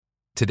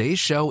Today's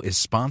show is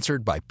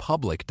sponsored by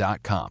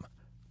Public.com.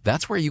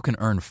 That's where you can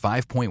earn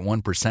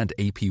 5.1%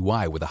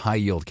 APY with a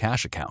high-yield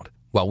cash account.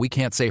 While we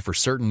can't say for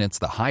certain it's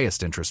the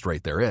highest interest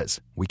rate there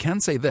is, we can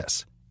say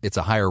this. It's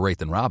a higher rate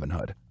than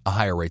Robinhood, a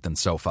higher rate than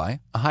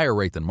SoFi, a higher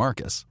rate than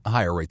Marcus, a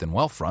higher rate than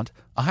Wealthfront,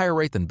 a higher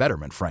rate than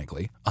Betterment,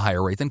 frankly, a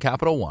higher rate than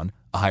Capital One,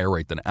 a higher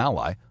rate than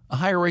Ally, a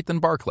higher rate than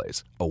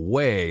Barclays, a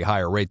way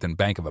higher rate than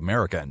Bank of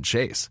America and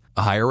Chase,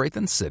 a higher rate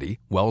than Citi,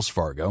 Wells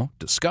Fargo,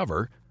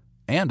 Discover,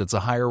 and it's a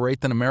higher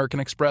rate than American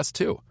Express,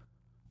 too.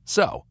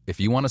 So, if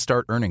you want to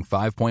start earning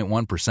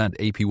 5.1%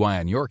 APY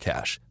on your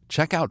cash,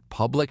 check out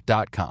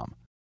Public.com.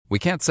 We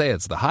can't say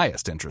it's the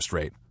highest interest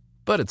rate,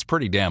 but it's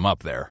pretty damn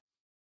up there.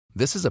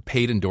 This is a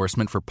paid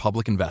endorsement for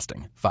Public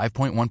Investing.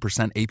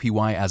 5.1%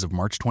 APY as of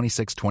March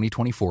 26,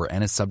 2024,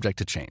 and is subject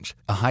to change.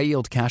 A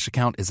high-yield cash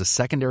account is a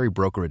secondary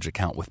brokerage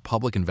account with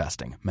Public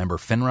Investing. Member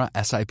FINRA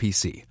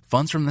SIPC.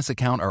 Funds from this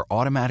account are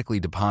automatically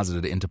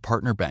deposited into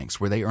partner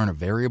banks where they earn a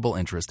variable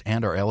interest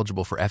and are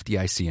eligible for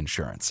FDIC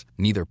insurance.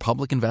 Neither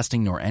Public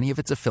Investing nor any of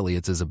its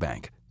affiliates is a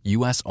bank.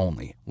 U.S.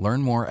 only.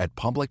 Learn more at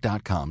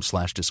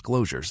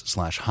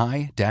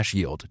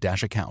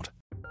public.com/disclosures/high-yield-account.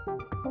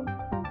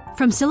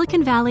 From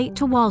Silicon Valley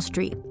to Wall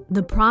Street,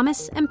 the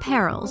promise and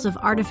perils of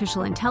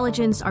artificial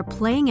intelligence are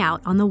playing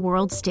out on the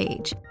world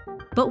stage.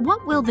 But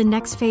what will the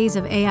next phase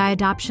of AI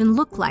adoption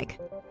look like?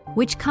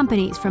 Which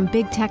companies from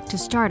big tech to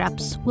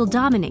startups will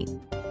dominate?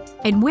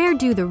 And where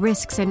do the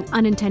risks and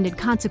unintended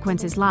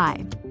consequences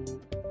lie?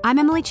 I'm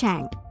Emily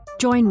Chang.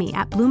 Join me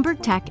at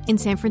Bloomberg Tech in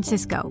San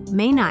Francisco,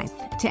 May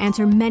 9th, to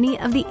answer many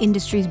of the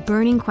industry's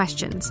burning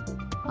questions,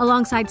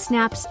 alongside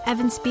Snap's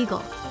Evan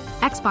Spiegel,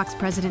 Xbox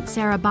President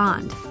Sarah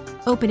Bond,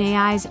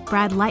 OpenAI's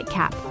Brad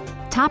Lightcap,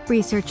 top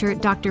researcher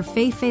Dr.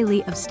 Fei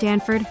Li of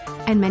Stanford,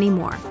 and many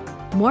more.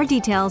 More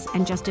details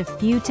and just a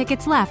few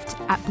tickets left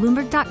at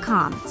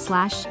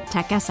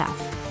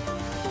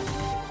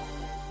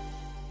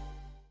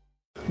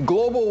Bloomberg.com/TechSF.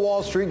 Global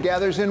Wall Street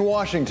gathers in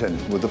Washington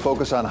with a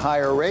focus on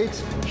higher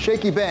rates,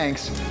 shaky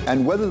banks,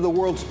 and whether the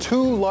world's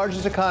two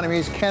largest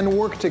economies can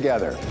work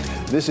together.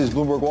 This is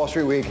Bloomberg Wall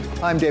Street Week.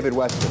 I'm David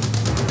Weston.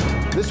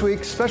 This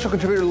week, special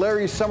contributor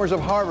Larry Summers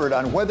of Harvard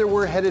on whether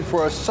we're headed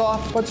for a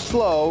soft but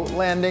slow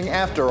landing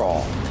after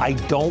all. I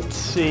don't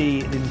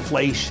see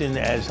inflation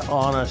as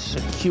on a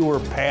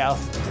secure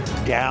path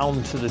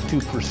down to the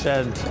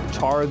 2%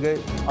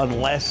 target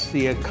unless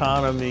the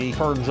economy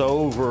turns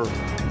over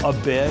a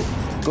bit.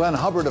 Glenn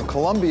Hubbard of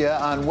Columbia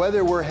on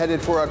whether we're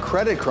headed for a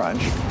credit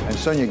crunch, and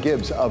Sonia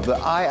Gibbs of the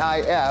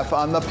IIF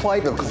on the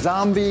plight of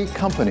zombie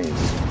companies.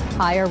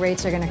 Higher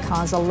rates are going to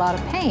cause a lot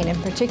of pain,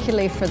 and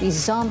particularly for these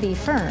zombie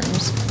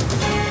firms.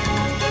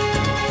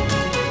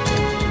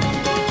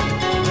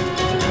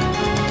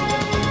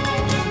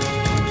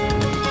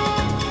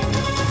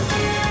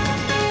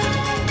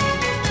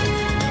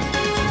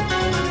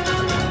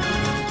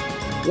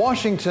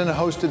 Washington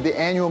hosted the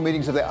annual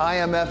meetings of the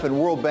IMF and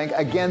World Bank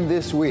again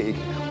this week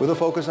with a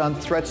focus on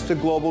threats to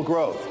global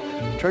growth.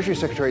 Treasury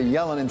Secretary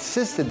Yellen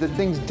insisted that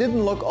things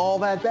didn't look all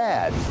that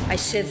bad. I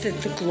said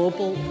that the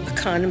global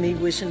economy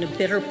was in a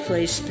better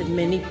place than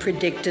many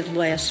predicted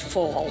last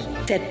fall.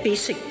 That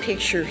basic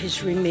picture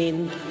has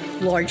remained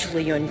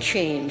largely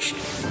unchanged.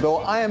 Though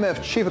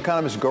IMF Chief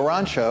Economist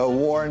Garancha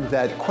warned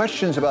that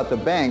questions about the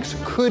banks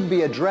could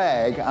be a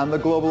drag on the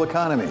global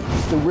economy.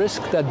 The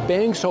risk that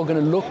banks are going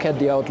to look at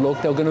the outlook,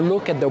 they're going to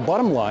look at their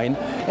bottom line,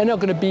 and they're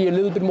going to be a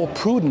little bit more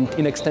prudent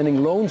in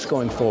extending loans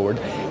going forward,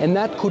 and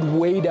that could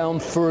weigh down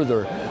further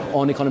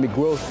on economic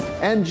growth.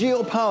 And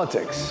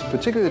geopolitics,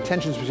 particularly the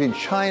tensions between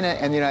China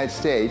and the United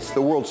States,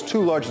 the world's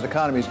two largest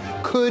economies,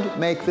 could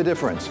make the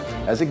difference,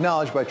 as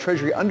acknowledged by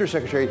Treasury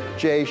Undersecretary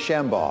Jay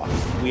Shambaugh.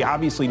 We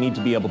obviously need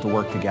to be able to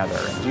work together.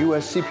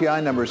 U.S.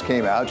 CPI numbers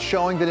came out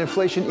showing that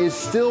inflation is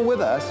still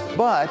with us,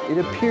 but it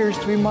appears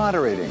to be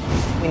moderating.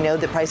 We know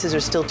that prices are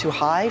still too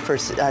high for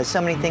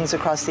so many things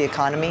across the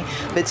economy,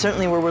 but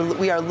certainly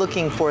we are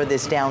looking for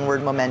this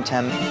downward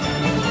momentum.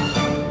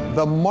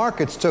 The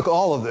markets took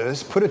all of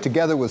this, put it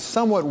together with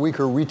somewhat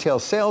weaker retail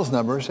sales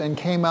numbers, and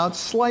came out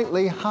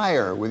slightly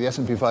higher, with the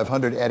S&P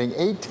 500 adding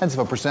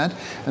 0.8%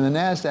 and the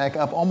NASDAQ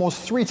up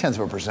almost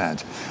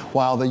 0.3%,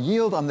 while the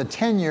yield on the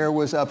 10-year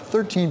was up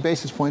 13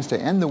 basis points to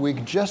end the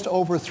week just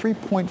over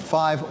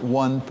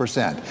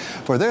 3.51%.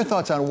 For their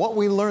thoughts on what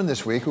we learned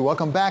this week, we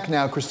welcome back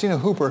now Christina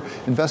Hooper,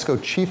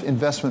 Invesco Chief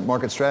Investment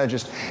Market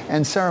Strategist,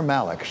 and Sarah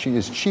Malik. She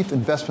is Chief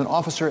Investment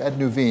Officer at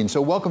Nuveen.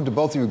 So welcome to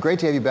both of you. Great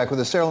to have you back with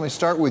us. Sarah, let me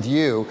start with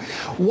you.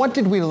 What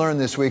did we learn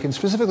this week, and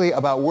specifically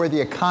about where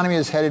the economy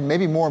is headed,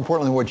 maybe more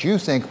importantly what you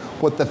think,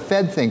 what the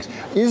Fed thinks?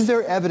 Is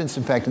there evidence,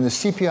 in fact, in the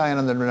CPI and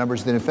on the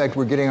numbers that, in fact,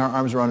 we're getting our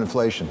arms around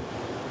inflation?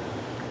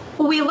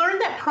 Well, we learned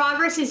that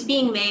progress is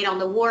being made on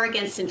the war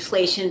against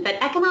inflation, but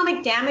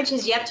economic damage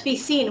is yet to be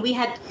seen. We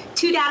had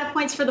 2 data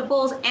points for the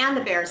bulls and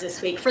the bears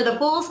this week. For the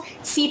bulls,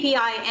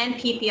 CPI and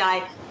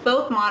PPI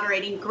both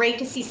moderating. Great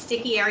to see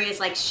sticky areas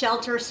like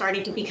shelter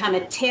starting to become a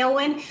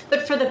tailwind.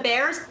 But for the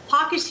bears,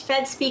 hawkish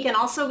Fed speak and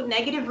also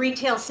negative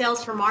retail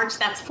sales for March.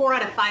 That's 4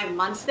 out of 5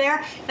 months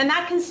there. And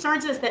that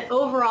concerns us that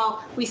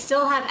overall, we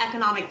still have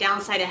economic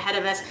downside ahead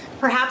of us,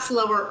 perhaps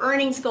lower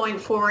earnings going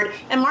forward.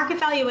 And market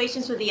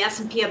valuations with the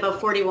S&P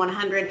above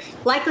 4,100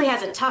 likely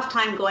has a tough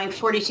time going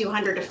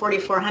 4,200 to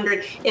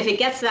 4,400. If it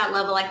gets to that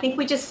level, I think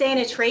we just stay in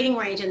a trading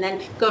range and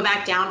then go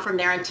back down from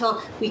there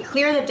until we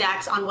clear the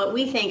decks on what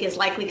we think is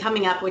likely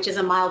coming up, which is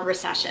a mild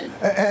recession.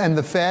 And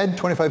the Fed,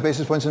 25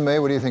 basis points in May.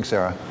 What do you think,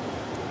 Sarah?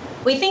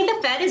 We think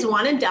the Fed is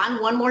one and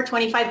done, one more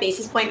 25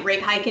 basis point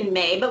rate hike in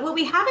May. But what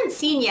we haven't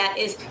seen yet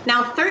is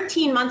now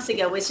 13 months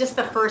ago was just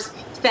the first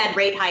Fed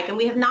rate hike, and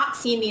we have not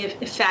seen the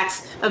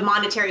effects of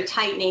monetary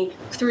tightening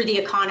through the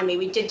economy.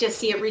 We did just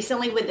see it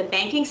recently with the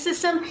banking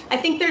system. I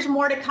think there's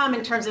more to come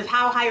in terms of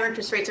how higher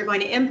interest rates are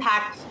going to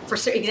impact, for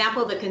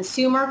example, the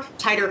consumer,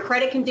 tighter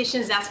credit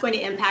conditions. That's going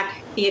to impact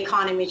the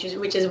economy,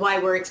 which is why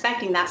we're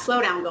expecting that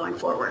slowdown going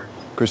forward.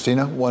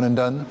 Christina, one and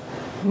done?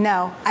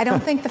 No, I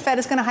don't think the Fed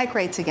is going to hike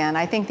rates again.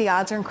 I think the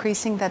odds are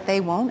increasing that they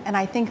won't, and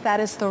I think that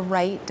is the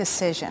right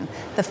decision.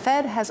 The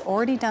Fed has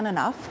already done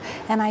enough,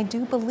 and I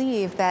do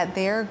believe that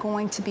they're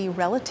going to be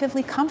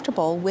relatively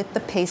comfortable with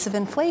the pace of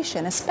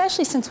inflation,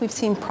 especially since we've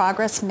seen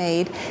progress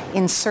made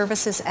in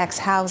services ex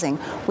housing,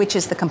 which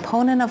is the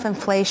component of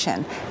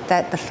inflation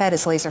that the Fed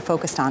is laser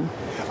focused on.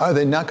 Are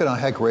they not going to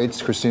hike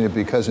rates, Christina,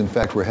 because in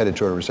fact we're headed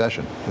toward a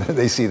recession?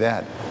 They see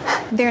that.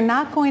 They're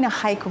not going to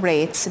hike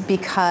rates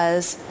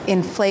because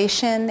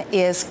inflation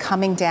is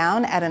coming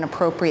down at an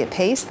appropriate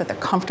pace that they're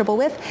comfortable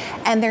with,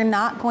 and they're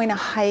not going to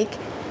hike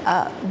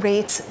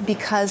rates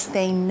because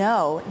they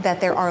know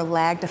that there are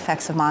lagged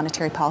effects of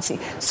monetary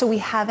policy. So we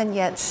haven't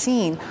yet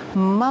seen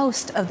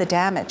most of the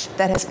damage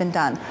that has been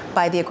done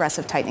by the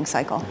aggressive tightening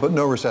cycle. But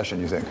no recession,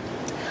 you think?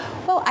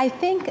 Well, I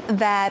think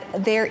that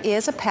there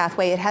is a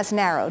pathway. It has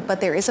narrowed, but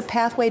there is a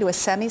pathway to a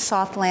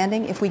semi-soft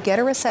landing. If we get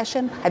a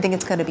recession, I think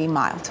it's going to be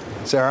mild.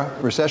 Sarah,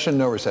 recession,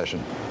 no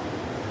recession?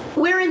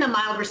 We're in the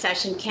mild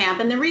recession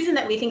camp, and the reason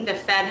that we think the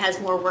Fed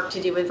has more work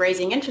to do with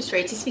raising interest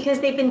rates is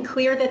because they've been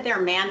clear that their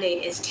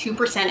mandate is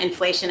 2%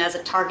 inflation as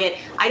a target.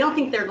 I don't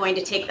think they're going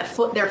to take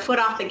their foot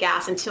off the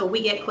gas until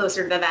we get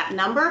closer to that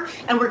number,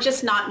 and we're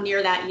just not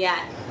near that yet.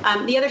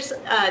 The other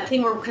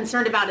thing we're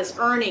concerned about is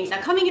earnings.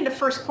 Now, coming into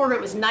first quarter,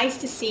 it was nice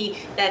to see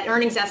that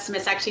earnings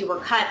estimates actually were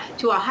cut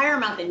to a higher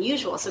amount than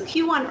usual. So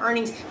Q1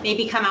 earnings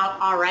maybe come out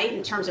all right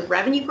in terms of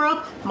revenue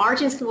growth.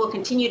 Margins will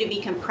continue to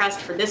be compressed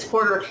for this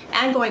quarter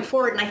and going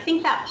forward, and I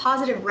think that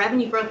positive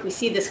revenue growth we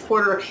see this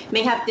quarter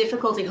may have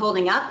difficulty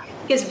holding up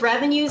because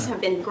revenues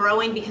have been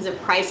growing because of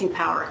pricing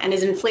power. And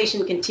as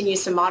inflation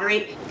continues to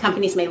moderate,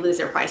 companies may lose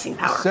their pricing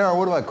power. Sarah,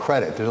 what about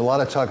credit? There's a lot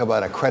of talk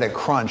about a credit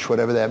crunch,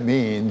 whatever that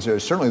means.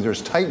 Certainly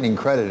there's tightening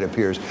credit, it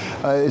appears.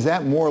 Is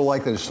that more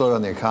likely to slow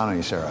down the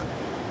economy, Sarah?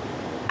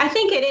 I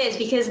think it is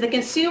because the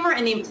consumer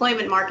and the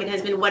employment market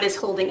has been what is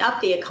holding up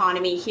the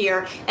economy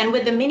here. And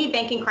with the mini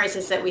banking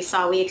crisis that we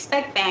saw, we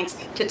expect banks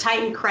to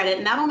tighten credit,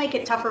 and that'll make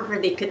it tougher for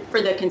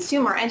the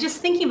consumer. And just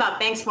thinking about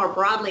banks more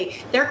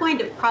broadly, they're going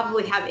to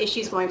probably have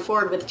issues going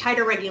forward with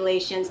tighter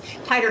regulations,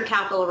 tighter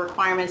capital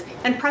requirements,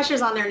 and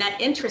pressures on their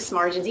net interest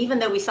margins, even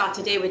though we saw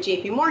today with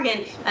JP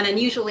Morgan an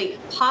unusually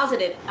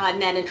positive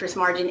net interest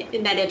margin,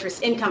 net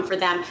interest income for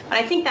them. But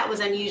I think that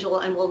was unusual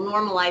and will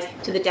normalize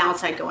to the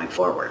downside going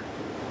forward.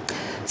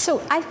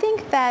 So I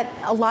think that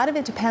a lot of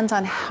it depends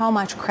on how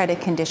much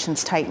credit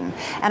conditions tighten.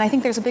 And I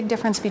think there's a big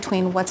difference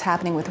between what's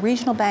happening with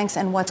regional banks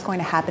and what's going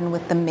to happen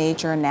with the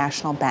major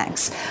national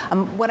banks.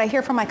 What I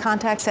hear from my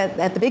contacts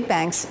at the big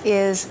banks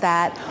is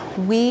that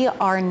we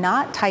are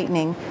not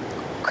tightening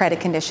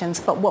credit conditions,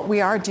 but what we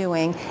are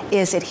doing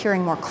is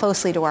adhering more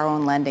closely to our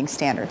own lending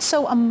standards.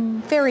 So a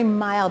very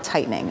mild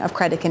tightening of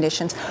credit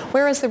conditions,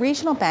 whereas the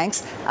regional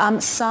banks,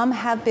 some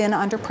have been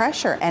under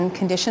pressure and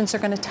conditions are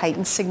going to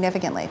tighten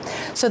significantly.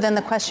 So then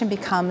the question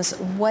becomes,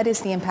 what is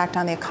the impact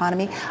on the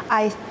economy?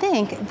 I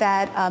think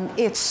that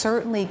it's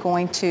certainly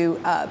going to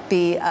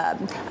be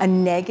a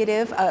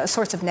negative, a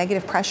source of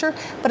negative pressure,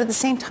 but at the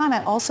same time,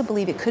 I also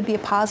believe it could be a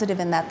positive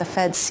in that the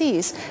Fed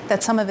sees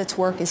that some of its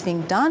work is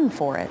being done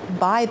for it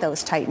by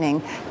those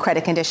tightening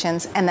credit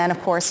conditions, and then, of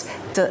course,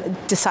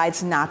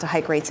 decides not to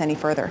hike rates any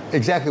further.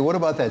 Exactly. What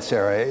about that,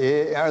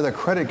 Sarah? Are the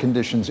credit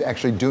conditions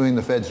actually doing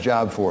the Fed's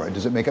job for it?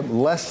 Does it make it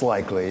less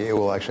likely it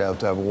will actually have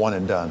to have one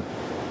and done?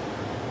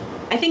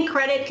 I think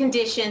credit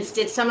conditions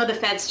did some of the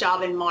Fed's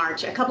job in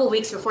March. A couple of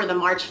weeks before the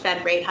March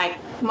Fed rate hike,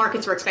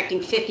 markets were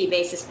expecting 50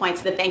 basis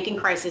points. The banking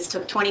crisis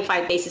took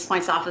 25 basis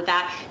points off of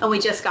that, and we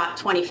just got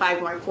 25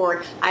 going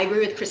forward. I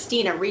agree with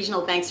Christina.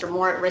 Regional banks are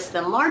more at risk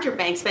than larger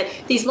banks, but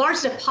these large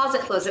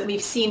deposit flows that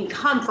we've seen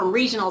come from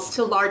regionals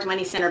to large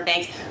money center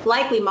banks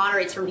likely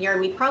moderates from here,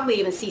 and we probably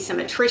even see some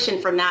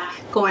attrition from that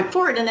going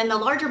forward. And then the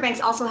larger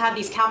banks also have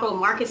these capital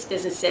markets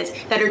businesses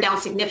that are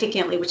down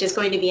significantly, which is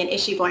going to be an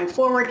issue going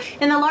forward.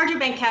 In the larger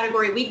bank category,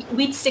 category,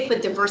 we'd stick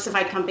with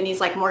diversified companies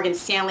like Morgan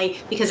Stanley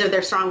because of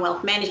their strong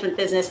wealth management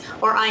business,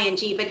 or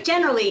ING. But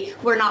generally,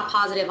 we're not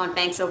positive on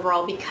banks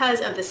overall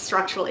because of the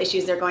structural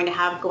issues they're going to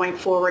have going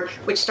forward,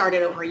 which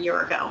started over a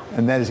year ago.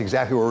 And that is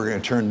exactly where we're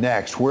going to turn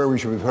next, where we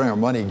should be putting our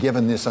money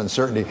given this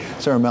uncertainty.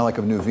 Sarah Malik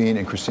of Nuveen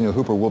and Christina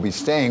Hooper will be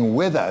staying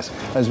with us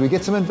as we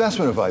get some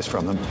investment advice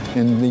from them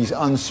in these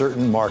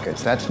uncertain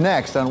markets. That's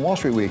next on Wall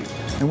Street Week,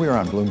 and we are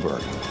on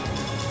Bloomberg.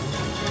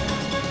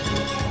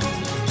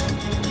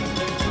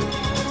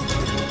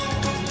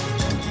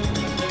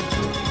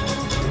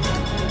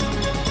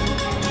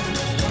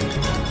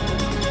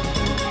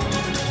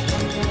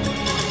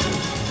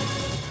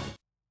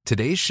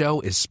 Today's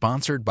show is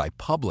sponsored by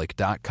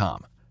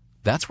Public.com.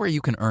 That's where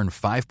you can earn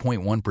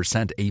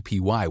 5.1%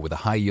 APY with a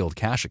high-yield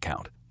cash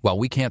account. While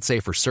we can't say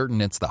for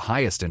certain it's the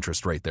highest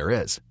interest rate there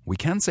is, we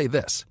can say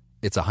this.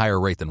 It's a higher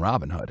rate than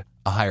Robinhood,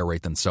 a higher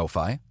rate than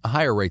SoFi, a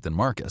higher rate than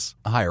Marcus,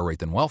 a higher rate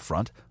than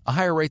Wealthfront, a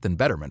higher rate than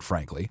Betterment,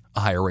 frankly,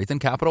 a higher rate than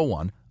Capital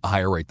One, a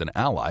higher rate than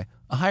Ally,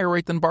 a higher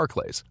rate than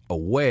Barclays, a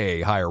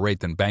way higher rate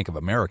than Bank of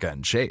America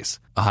and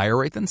Chase, a higher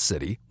rate than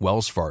Citi,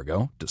 Wells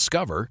Fargo,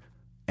 Discover,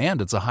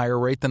 and it's a higher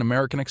rate than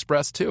American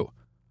Express, too.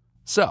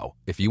 So,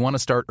 if you want to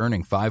start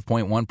earning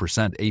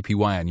 5.1%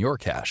 APY on your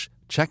cash,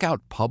 check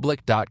out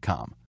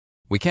Public.com.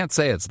 We can't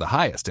say it's the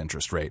highest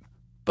interest rate,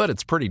 but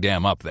it's pretty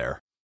damn up there.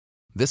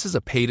 This is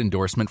a paid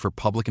endorsement for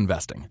Public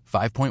Investing.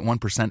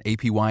 5.1%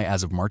 APY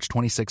as of March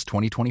 26,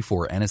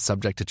 2024, and is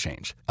subject to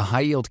change. A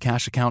high-yield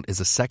cash account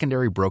is a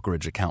secondary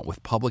brokerage account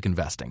with Public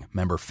Investing.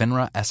 Member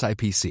FINRA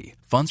SIPC.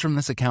 Funds from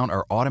this account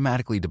are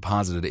automatically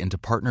deposited into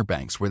partner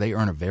banks where they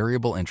earn a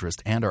variable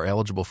interest and are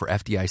eligible for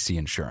FDIC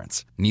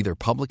insurance. Neither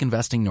Public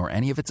Investing nor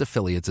any of its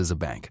affiliates is a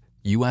bank.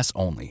 U.S.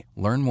 only.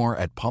 Learn more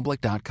at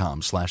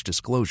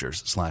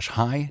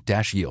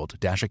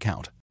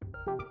public.com/disclosures/high-yield-account.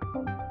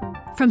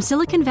 From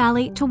Silicon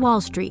Valley to Wall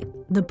Street,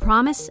 the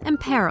promise and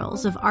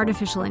perils of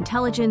artificial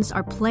intelligence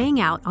are playing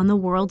out on the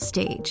world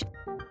stage.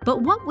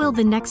 But what will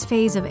the next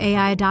phase of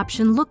AI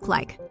adoption look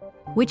like?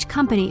 Which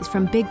companies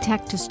from big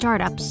tech to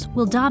startups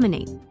will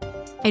dominate?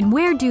 And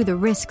where do the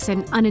risks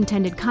and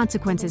unintended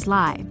consequences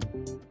lie?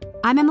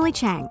 I'm Emily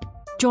Chang.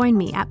 Join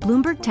me at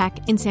Bloomberg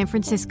Tech in San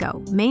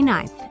Francisco, May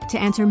 9th, to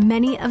answer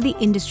many of the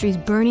industry's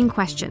burning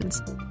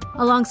questions,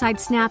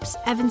 alongside Snap's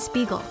Evan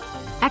Spiegel,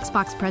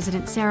 Xbox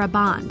President Sarah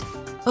Bond,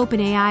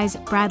 OpenAI's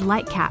Brad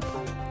Lightcap,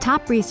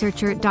 top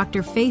researcher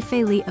Dr.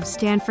 Fei Li of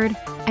Stanford,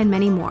 and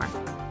many more.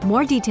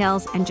 More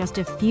details and just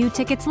a few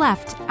tickets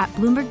left at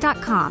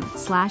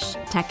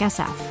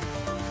Bloomberg.com/TechSF.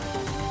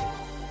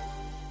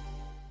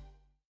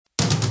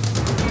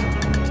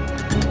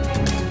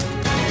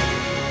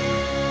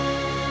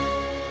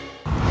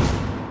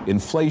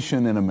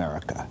 Inflation in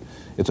America.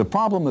 It's a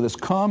problem that has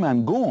come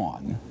and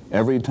gone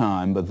every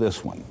time but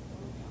this one.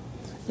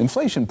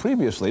 Inflation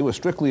previously was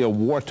strictly a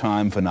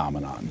wartime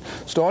phenomenon,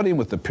 starting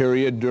with the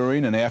period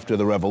during and after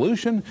the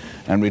Revolution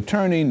and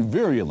returning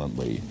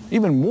virulently,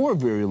 even more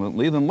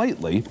virulently than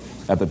lately,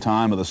 at the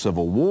time of the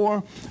Civil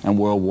War and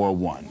World War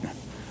I.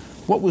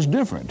 What was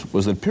different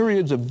was that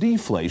periods of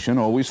deflation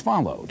always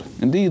followed.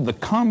 Indeed, the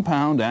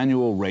compound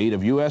annual rate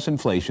of U.S.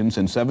 inflation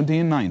since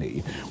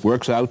 1790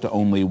 works out to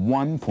only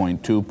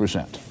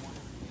 1.2%.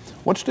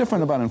 What's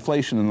different about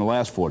inflation in the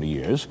last 40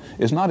 years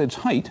is not its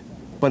height,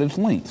 but its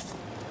length.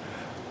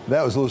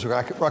 That was Louis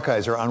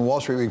Rukeyser on Wall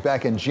Street Week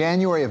back in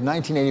January of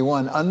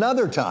 1981,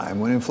 another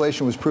time when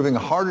inflation was proving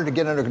harder to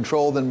get under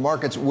control than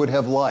markets would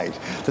have liked.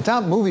 The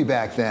top movie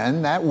back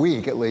then, that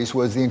week at least,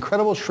 was The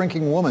Incredible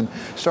Shrinking Woman,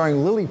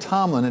 starring Lily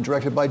Tomlin and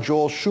directed by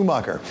Joel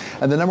Schumacher.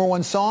 And the number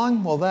one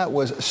song, well, that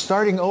was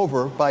Starting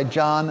Over by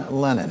John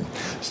Lennon.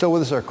 Still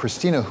with us are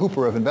Christina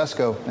Hooper of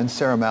Invesco and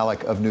Sarah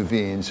Malik of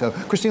Nuveen. So,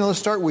 Christina, let's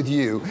start with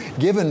you.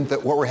 Given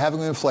that what we're having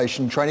with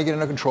inflation, trying to get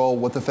under control,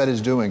 what the Fed is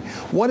doing,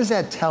 what does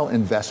that tell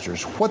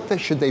investors? What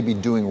should they be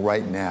doing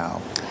right now?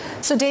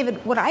 So,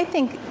 David, what I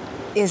think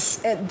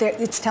is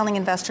it's telling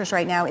investors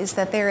right now is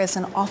that there is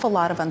an awful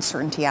lot of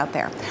uncertainty out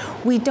there.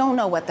 We don't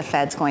know what the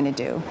Fed's going to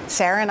do.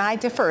 Sarah and I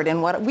differed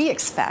in what we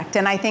expect,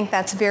 and I think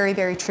that's very,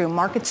 very true.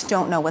 Markets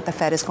don't know what the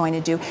Fed is going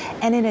to do.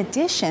 And in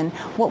addition,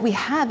 what we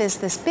have is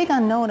this big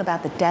unknown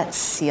about the debt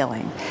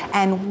ceiling.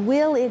 And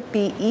will it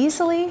be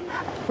easily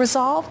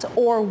resolved,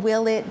 or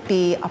will it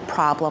be a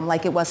problem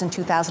like it was in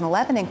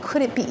 2011? And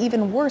could it be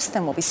even worse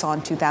than what we saw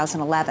in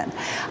 2011?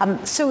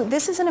 So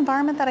this is an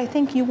environment that I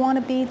think you want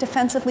to be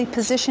defensively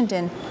positioned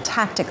in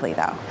tactically,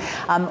 though,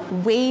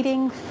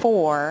 waiting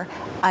for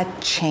a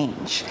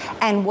change.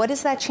 And what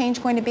is that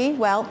change going to be?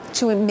 Well,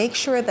 to make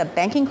sure the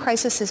banking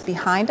crisis is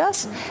behind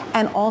us,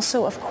 and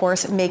also, of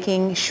course,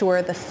 making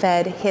sure the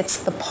Fed hits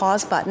the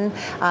pause button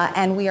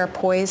and we are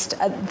poised.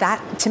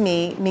 That, to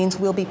me, means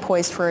we'll be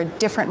poised for a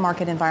different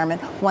market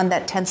environment, one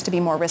that tends to be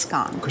more risk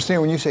on. Christina,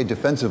 when you say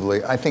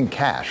defensively, I think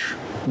cash.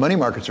 Money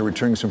markets are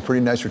returning some pretty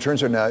nice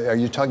returns right now. Are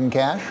you talking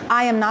cash?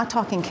 I am not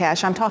talking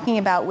cash. I'm talking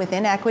about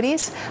within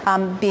equities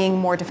being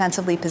more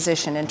defensively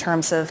positioned in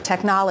terms of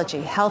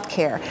technology,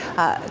 healthcare,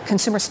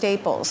 consumer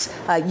staples,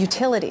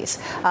 utilities.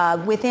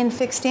 Within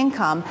fixed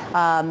income,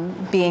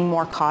 being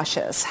more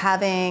cautious,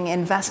 having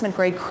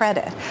investment-grade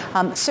credit.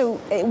 So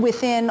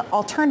within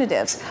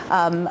alternatives,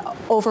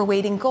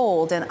 overweighting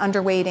gold and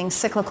underweighting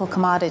cyclical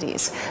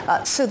commodities.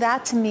 So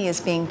that to me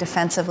is being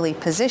defensively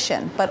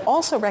positioned, but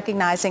also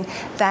recognizing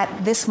that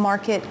this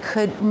market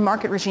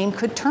regime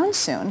could turn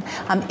soon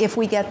if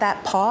we get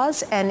that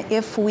pause and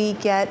if we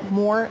get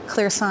more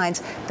clear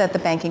signs that the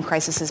banking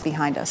crisis is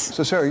behind us.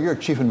 So Sarah, you're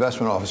Chief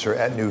Investment Officer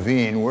at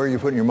Nuveen. Where are you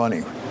putting your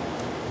money?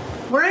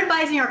 We're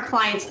advising our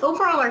clients.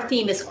 Overall, our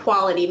theme is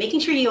quality, making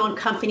sure you own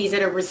companies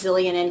that are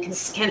resilient and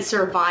can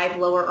survive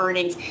lower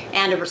earnings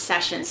and a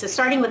recession. So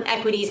starting with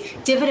equities,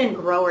 dividend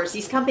growers.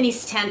 These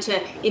companies tend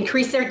to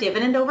increase their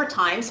dividend over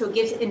time, so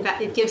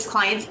it gives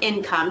clients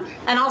income.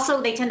 And also,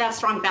 they tend to have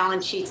strong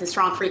balance sheets and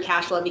strong free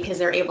cash flow because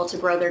they're able to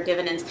grow their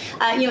dividends.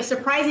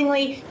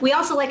 Surprisingly, we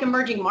also like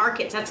emerging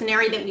markets. That's an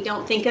area that we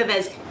don't think of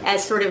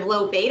as sort of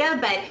low beta,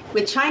 but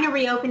with China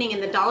reopening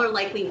and the dollar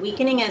likely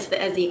weakening as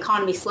the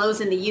economy slows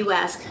in the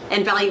U.S.,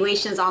 and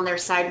valuations on their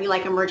side, we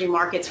like emerging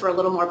markets for a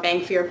little more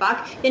bang for your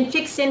buck. In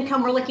fixed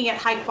income, we're looking at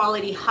high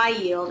quality, high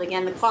yield,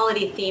 again, the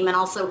quality theme, and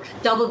also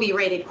BB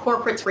rated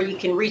corporates where you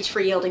can reach for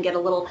yield and get a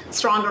little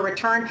stronger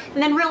return.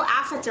 And then real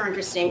assets are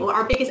interesting.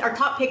 Our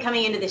top pick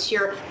coming into this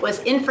year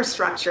was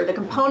infrastructure. The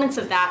components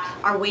of that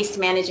are waste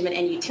management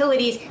and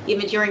utilities.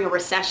 Even during a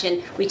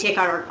recession, we take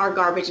out our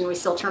garbage and we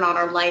still turn on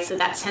our lights, so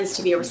that tends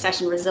to be a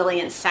recession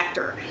resilient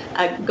sector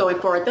going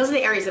forward. Those are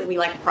the areas that we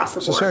like across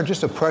the board. So Sarah,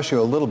 just to press you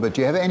a little bit,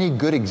 do you have any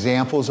good examples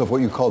of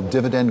what you call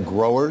dividend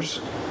growers?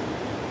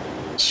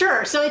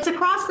 Sure. So it's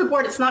across the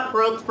board. It's not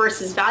growth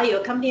versus value.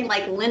 A company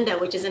like Linde,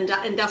 which is an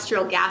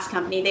industrial gas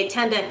company, they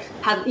tend to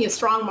have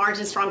strong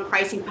margins, strong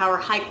pricing power,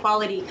 high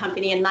quality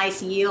company, and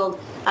nice yield.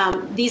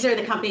 These are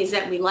the companies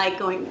that we like.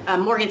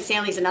 Morgan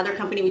Stanley is another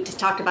company. We just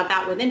talked about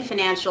that within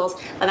financials.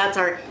 That's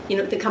our,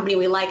 the company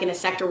we like in a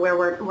sector where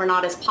we're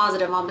not as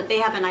positive on, but they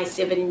have a nice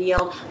dividend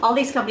yield. All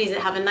these companies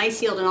that have a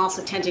nice yield and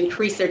also tend to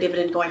increase their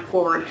dividend going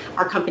forward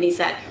are companies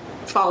that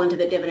fall into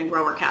the dividend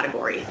grower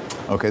category.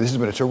 Okay, this has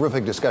been a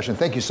terrific discussion.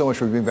 Thank you so much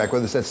for being back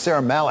with us. That's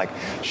Sarah Malik.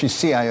 She's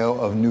CIO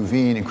of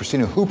Nuveen, and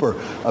Christina Hooper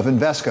of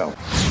Invesco.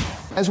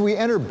 As we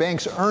enter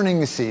banks'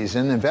 earnings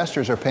season,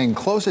 investors are paying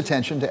close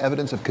attention to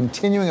evidence of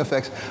continuing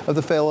effects of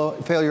the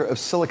failure of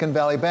Silicon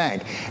Valley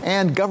Bank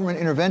and government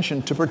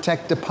intervention to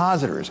protect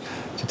depositors.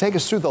 To take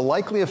us through the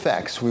likely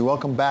effects, we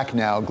welcome back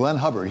now Glenn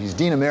Hubbard. He's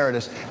Dean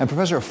Emeritus and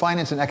Professor of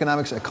Finance and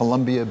Economics at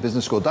Columbia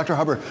Business School. Dr.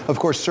 Hubbard, of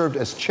course, served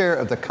as chair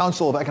of the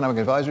Council of Economic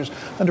Advisors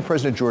under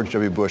President George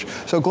W. Bush.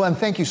 So, Glenn,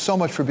 thank you so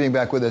much for being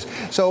back with us.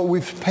 So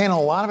we've paid a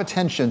lot of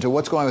attention to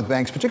what's going on with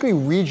banks,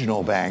 particularly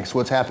regional banks,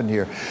 what's happened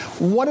here.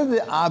 What are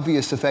the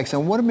obvious effects,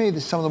 and what are maybe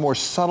some of the more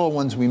subtle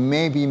ones we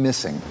may be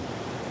missing?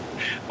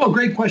 Well,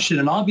 great question.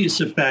 An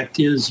obvious effect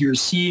is you're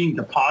seeing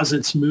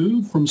deposits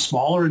move from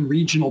smaller and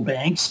regional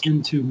banks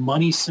into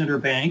money center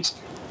banks.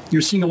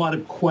 You're seeing a lot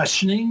of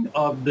questioning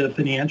of the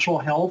financial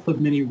health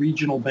of many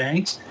regional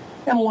banks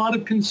and a lot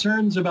of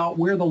concerns about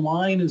where the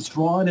line is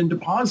drawn in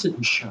deposit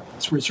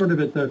insurance. We're sort of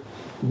at the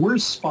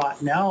worst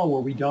spot now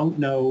where we don't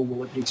know,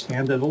 will it be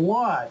expanded a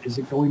lot? Is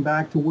it going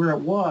back to where it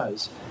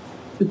was?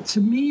 But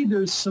to me,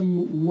 there's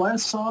some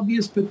less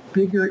obvious but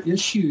bigger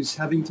issues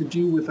having to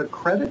do with a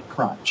credit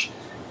crunch.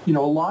 A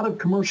lot of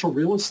commercial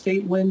real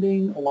estate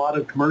lending, a lot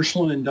of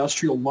commercial and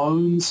industrial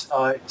loans,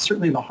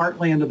 certainly in the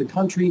heartland of the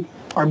country,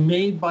 are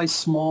made by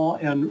small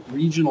and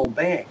regional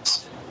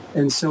banks.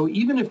 And so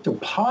even if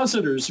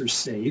depositors are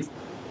safe,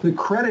 the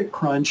credit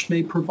crunch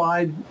may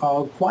provide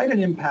quite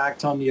an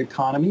impact on the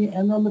economy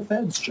and on the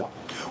Fed's job.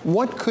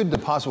 What could the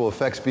possible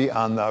effects be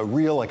on the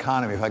real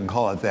economy, if I can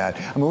call it that?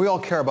 I mean, we all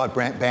care about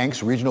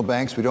banks, regional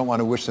banks. We don't want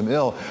to wish them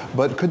ill.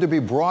 But could there be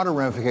broader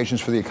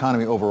ramifications for the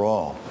economy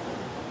overall?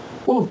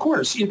 Well, of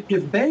course,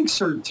 if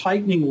banks are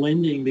tightening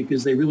lending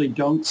because they really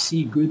don't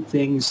see good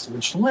things to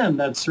which to lend,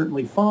 that's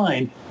certainly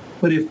fine.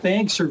 But if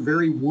banks are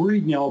very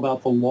worried now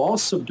about the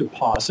loss of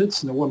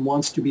deposits, no one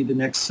wants to be the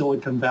next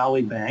Silicon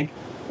Valley Bank,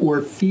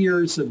 or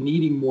fears of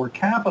needing more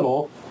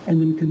capital,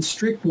 and then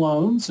constrict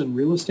loans and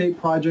real estate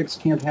projects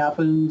can't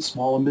happen,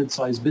 small and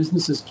mid-sized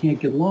businesses can't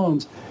get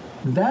loans,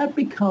 that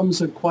becomes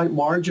a quite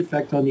large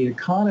effect on the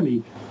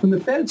economy. From the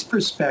Fed's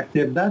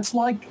perspective, that's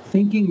like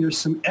thinking there's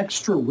some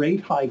extra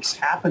rate hikes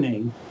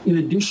happening in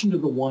addition to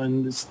the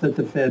ones that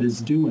the Fed is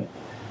doing.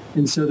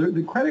 And so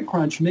the credit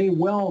crunch may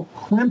well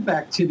crimp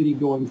activity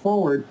going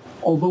forward,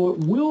 although it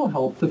will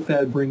help the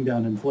Fed bring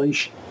down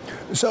inflation.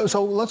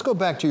 So let's go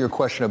back to your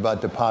question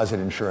about deposit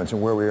insurance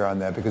and where we are on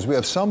that, because we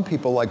have some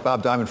people like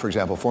Bob Diamond, for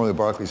example, formerly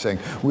Barclays, saying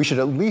we should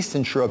at least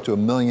insure up to $1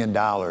 million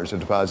of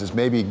deposits,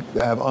 maybe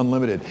have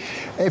unlimited.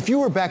 If you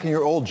were back in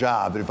your old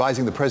job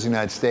advising the President of the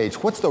United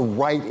States, what's the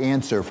right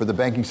answer for the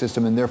banking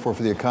system and therefore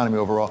for the economy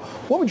overall?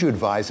 What would you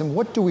advise him?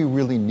 What do we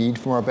really need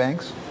from our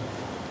banks?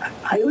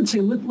 I would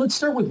say let's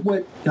start with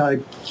what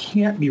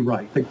can't be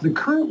right. The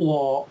current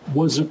law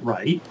wasn't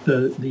right.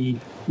 The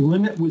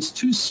limit was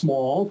too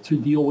small to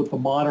deal with the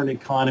modern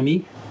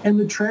economy, and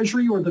the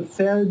Treasury or the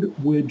Fed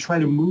would try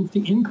to move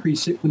to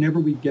increase it whenever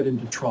we get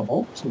into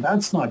trouble. So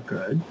that's not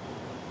good.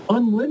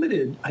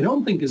 Unlimited, I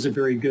don't think, is a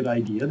very good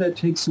idea. That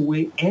takes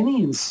away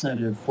any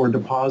incentive for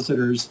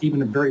depositors,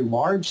 even a very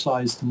large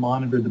size, to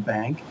monitor the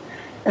bank.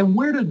 And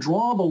where to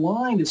draw the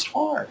line is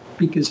hard,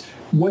 because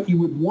what you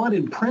would want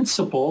in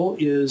principle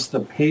is the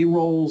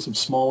payrolls of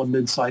small and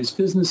mid-sized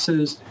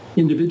businesses,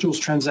 individuals'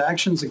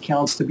 transactions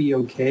accounts to be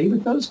okay,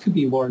 but those could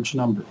be large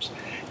numbers.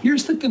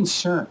 Here's the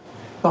concern.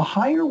 The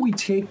higher we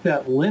take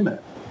that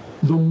limit,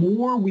 the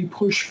more we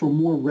push for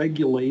more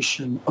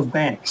regulation of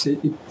banks.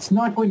 It's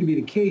not going to be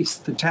the case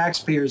that the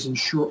taxpayers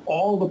insure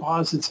all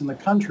deposits in the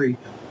country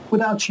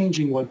without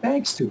changing what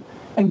banks do.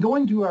 And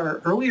going to our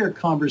earlier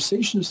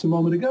conversation just a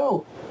moment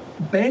ago,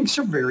 banks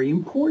are very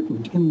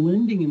important in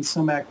lending in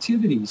some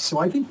activities. So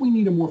I think we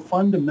need a more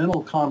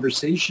fundamental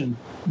conversation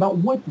about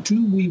what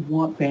do we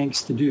want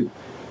banks to do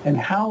and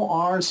how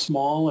are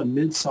small and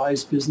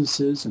mid-sized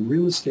businesses and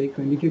real estate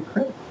going to get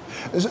credit.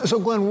 So,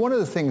 Glenn, one of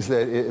the things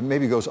that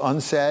maybe goes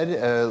unsaid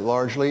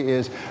largely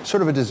is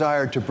sort of a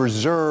desire to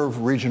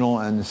preserve regional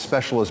and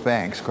specialist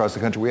banks across the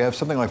country. We have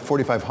something like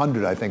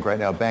 4,500, I think, right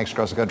now, banks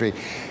across the country.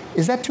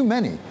 Is that too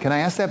many? Can I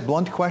ask that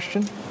blunt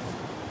question?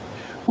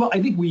 Well,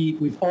 I think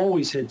we've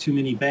always had too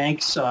many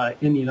banks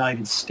in the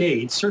United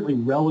States, certainly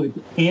relative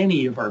to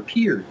any of our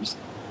peers.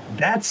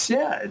 That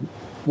said,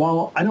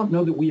 while I don't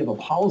know that we have a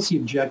policy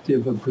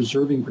objective of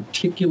preserving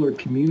particular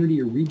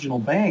community or regional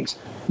banks,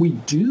 we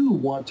do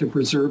want to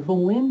preserve the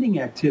lending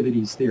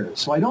activities there.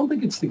 So I don't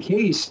think it's the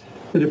case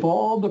that if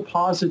all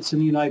deposits in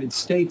the United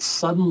States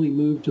suddenly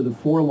moved to the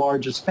four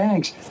largest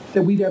banks,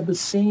 that we'd have the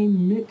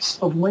same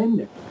mix of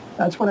lending.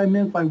 That's what I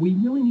meant by we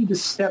really need to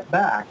step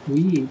back,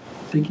 we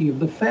thinking of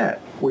the Fed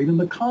or even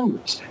the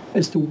Congress,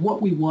 as to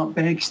what we want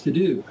banks to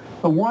do.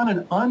 But we're on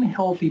an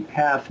unhealthy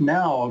path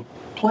now of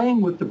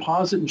playing with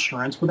deposit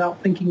insurance without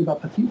thinking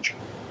about the future.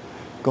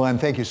 Glenn,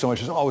 thank you so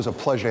much. It's always a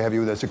pleasure to have you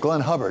with us.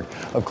 Glenn Hubbard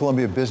of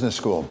Columbia Business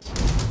School.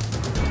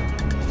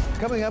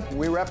 Coming up,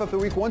 we wrap up the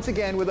week once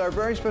again with our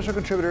very special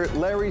contributor,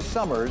 Larry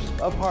Summers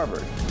of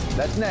Harvard.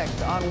 That's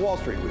next on Wall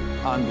Street Week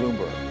on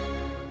Bloomberg.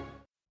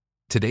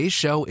 Today's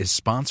show is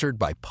sponsored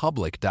by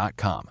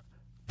Public.com.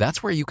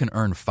 That's where you can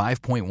earn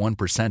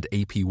 5.1%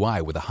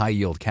 APY with a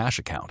high-yield cash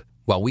account.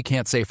 While we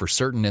can't say for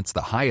certain it's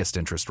the highest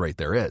interest rate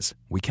there is,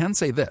 we can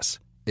say this.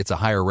 It's a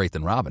higher rate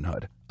than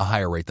Robinhood, a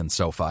higher rate than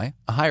SoFi,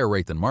 a higher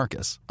rate than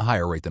Marcus, a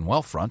higher rate than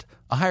Wealthfront,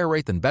 a higher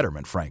rate than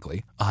Betterment,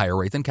 frankly, a higher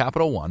rate than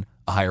Capital One,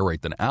 a higher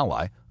rate than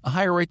Ally, a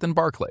higher rate than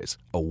Barclays,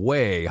 a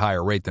way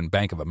higher rate than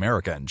Bank of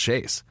America and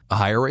Chase, a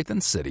higher rate than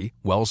Citi,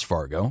 Wells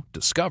Fargo,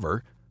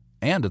 Discover,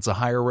 and it's a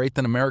higher rate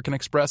than American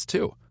Express,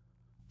 too.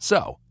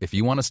 So, if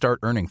you want to start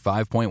earning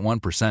 5.1%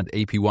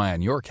 APY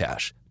on your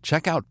cash,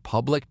 check out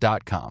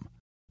Public.com.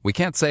 We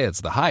can't say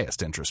it's the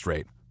highest interest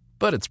rate,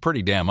 but it's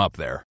pretty damn up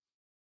there.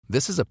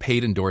 This is a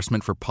paid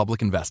endorsement for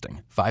Public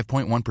Investing.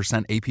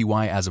 5.1%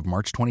 APY as of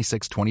March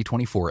 26,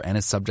 2024 and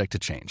is subject to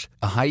change.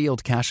 A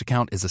high-yield cash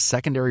account is a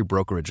secondary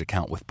brokerage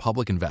account with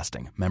Public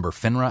Investing. Member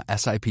FINRA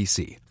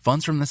SIPC.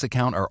 Funds from this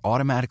account are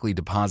automatically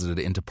deposited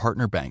into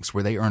partner banks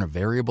where they earn a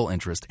variable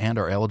interest and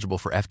are eligible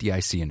for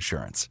FDIC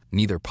insurance.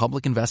 Neither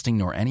Public Investing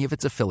nor any of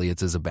its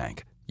affiliates is a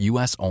bank.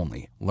 U.S.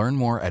 only. Learn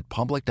more at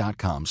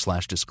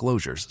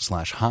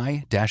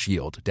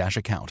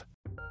public.com/disclosures/high-yield-account.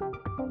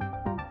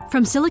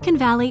 From Silicon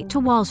Valley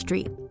to Wall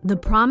Street, the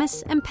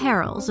promise and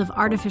perils of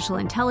artificial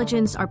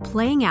intelligence are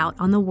playing out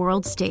on the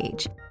world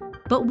stage.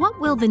 But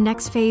what will the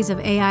next phase of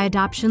AI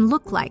adoption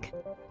look like?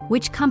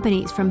 Which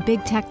companies, from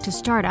big tech to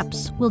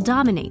startups, will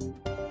dominate?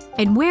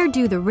 And where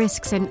do the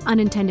risks and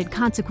unintended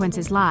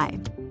consequences lie?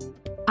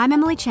 I'm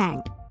Emily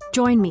Chang.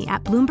 Join me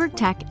at Bloomberg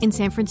Tech in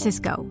San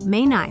Francisco,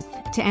 May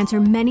 9th, to answer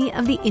many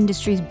of the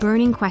industry's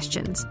burning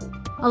questions,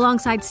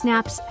 alongside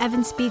Snap's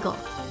Evan Spiegel,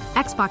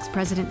 Xbox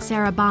President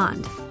Sarah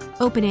Bond,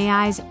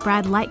 OpenAI's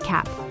Brad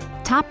Lightcap,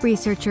 top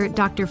researcher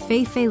Dr.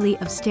 Fei Li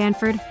of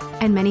Stanford,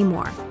 and many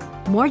more.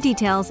 More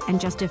details and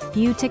just a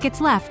few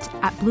tickets left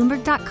at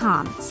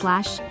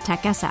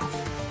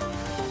Bloomberg.com/TechSF.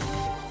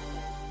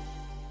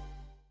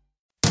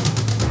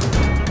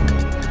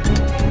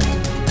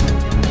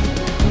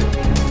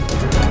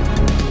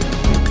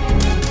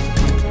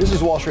 This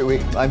is Wall Street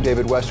Week. I'm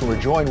David West, and we're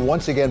joined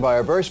once again by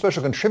our very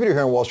special contributor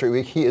here on Wall Street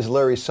Week. He is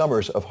Larry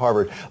Summers of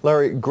Harvard.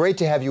 Larry, great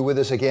to have you with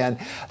us again.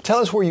 Tell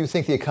us where you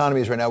think the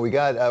economy is right now. We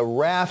got a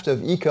raft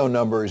of eco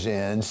numbers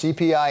in,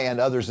 CPI and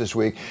others this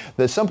week,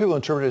 that some people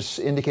interpret as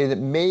indicating that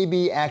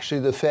maybe actually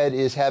the Fed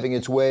is having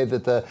its way,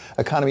 that the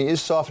economy is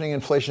softening,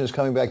 inflation is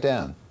coming back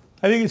down.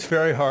 I think it's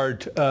very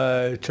hard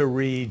to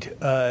read,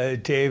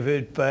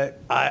 David, but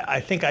I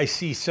think I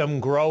see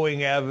some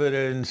growing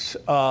evidence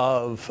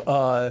of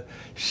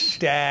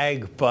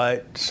stag,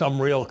 but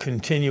some real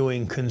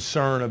continuing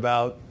concern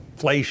about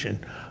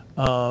inflation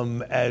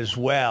as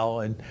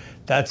well, and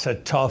that's a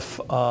tough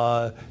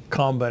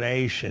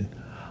combination.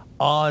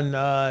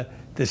 On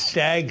the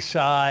stag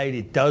side,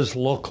 it does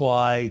look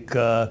like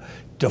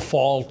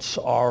defaults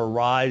are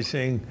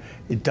rising.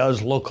 It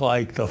does look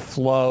like the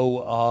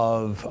flow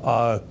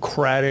of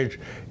credit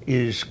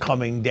is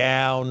coming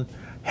down.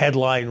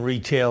 Headline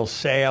retail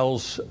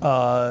sales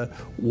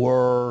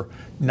were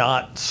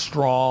not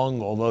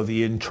strong, although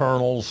the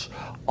internals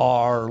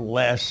are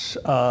less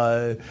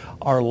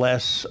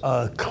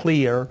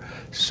clear.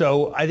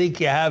 So I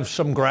think you have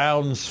some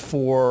grounds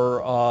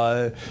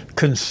for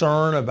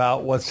concern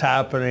about what's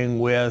happening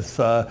with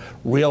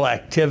real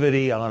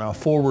activity on a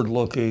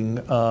forward-looking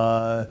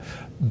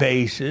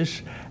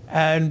basis.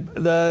 And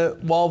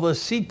while the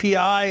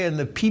CPI and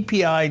the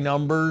PPI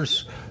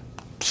numbers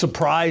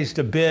surprised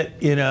a bit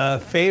in a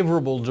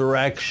favorable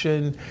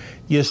direction,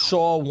 you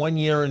saw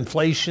one-year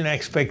inflation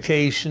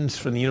expectations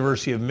from the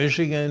University of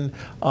Michigan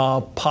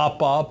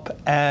pop up,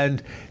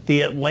 and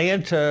the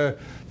Atlanta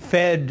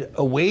Fed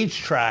wage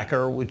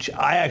tracker, which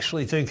I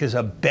actually think is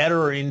a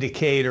better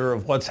indicator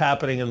of what's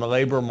happening in the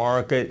labor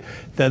market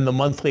than the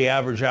monthly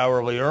average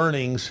hourly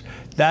earnings,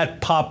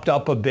 that popped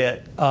up a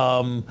bit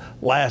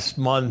last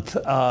month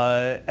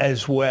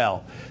as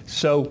well.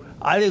 So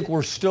I think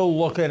we're still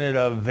looking at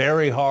a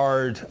very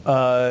hard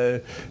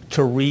to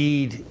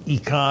read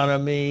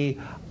economy.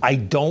 I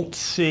don't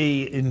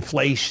see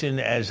inflation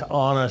as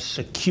on a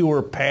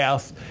secure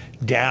path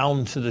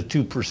down to the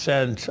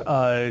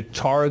 2%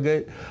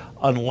 target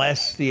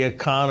unless the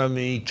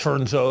economy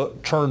turns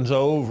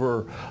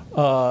over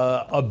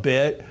a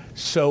bit.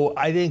 So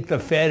I think the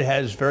Fed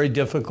has very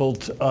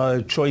difficult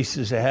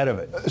choices ahead of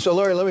it. So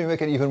Larry, let me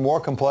make it even more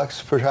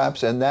complex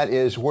perhaps, and that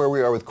is where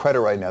we are with credit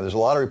right now. There's a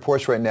lot of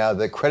reports right now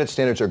that credit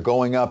standards are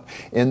going up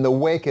in the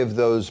wake of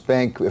those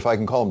bank, if I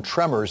can call them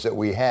tremors, that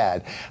we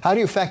had. How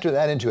do you factor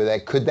that into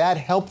it? Could that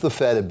help the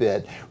Fed a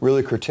bit,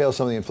 really curtail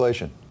some of the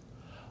inflation?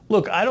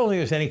 Look, I don't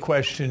think there's any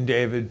question,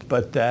 David,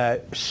 but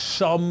that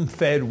some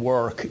Fed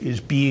work is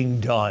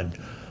being done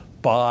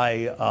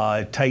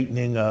by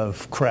tightening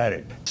of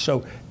credit.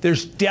 So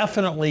there's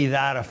definitely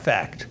that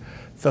effect.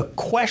 The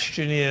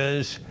question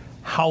is,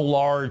 how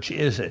large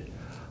is it?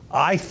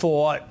 I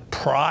thought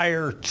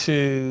prior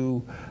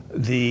to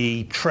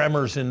the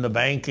tremors in the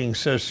banking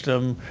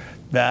system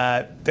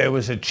that there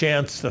was a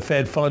chance the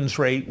Fed funds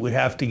rate would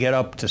have to get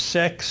up to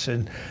 6,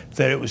 and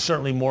that it was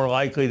certainly more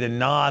likely than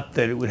not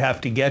that it would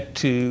have to get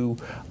to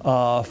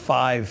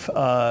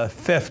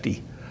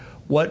 550.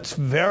 What's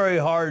very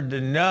hard to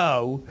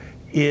know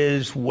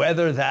is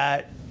whether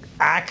that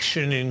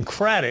action in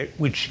credit,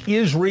 which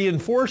is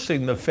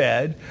reinforcing the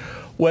Fed,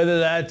 whether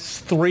that's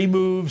 3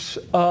 moves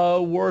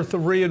worth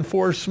of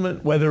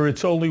reinforcement, whether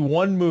it's only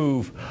 1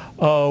 move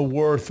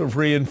worth of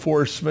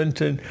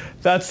reinforcement. And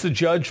that's the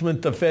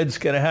judgment the Fed's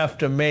going to have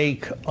to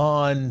make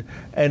on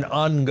an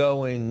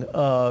ongoing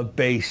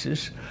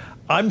basis.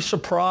 I'm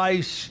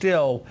surprised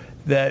still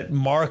that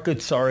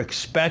markets are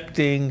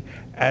expecting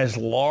as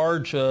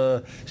large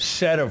a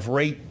set of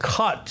rate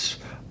cuts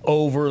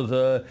over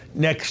the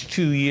next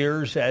 2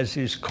 years as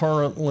is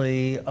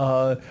currently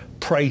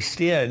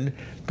priced in,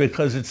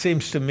 because it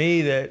seems to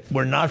me that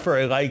we're not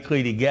very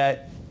likely to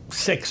get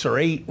 6 or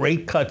 8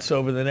 rate cuts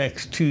over the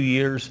next 2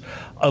 years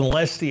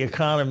unless the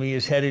economy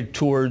is headed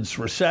towards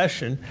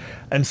recession.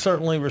 And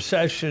certainly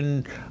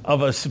recession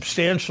of a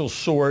substantial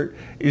sort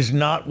is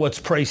not what's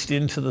priced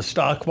into the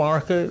stock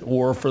market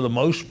or, for the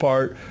most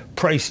part,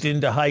 priced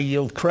into high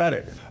yield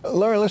credit.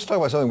 Larry, let's talk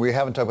about something we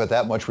haven't talked about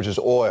that much, which is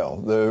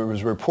oil. There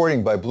was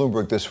reporting by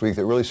Bloomberg this week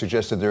that really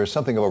suggested there is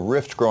something of a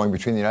rift growing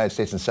between the United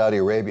States and Saudi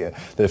Arabia,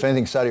 that if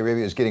anything, Saudi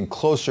Arabia is getting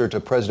closer to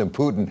President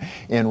Putin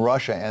in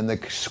Russia. And the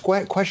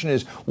question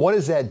is, what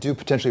does that do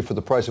potentially for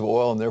the price of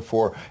oil and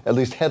therefore at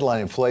least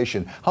headline inflation?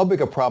 How big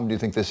a problem do you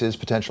think this is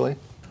potentially?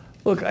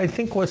 Look, I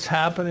think what's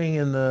happening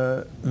in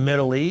the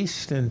Middle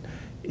East, and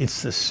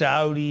it's the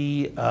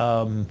Saudi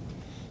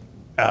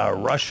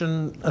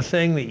Russian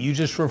thing that you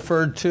just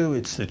referred to.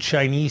 It's the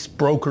Chinese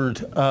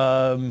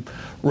brokered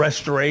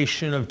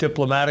restoration of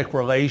diplomatic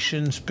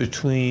relations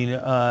between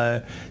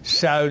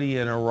Saudi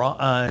and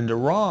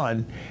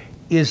Iran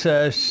is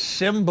a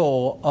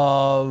symbol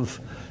of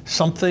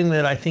something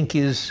that I think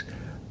is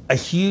a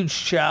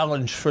huge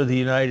challenge for the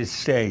United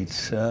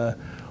States.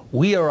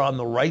 We are on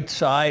the right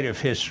side of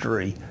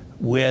history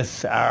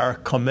with our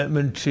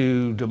commitment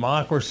to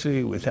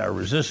democracy, with our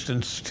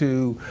resistance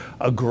to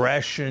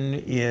aggression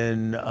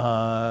in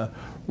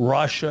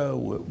Russia.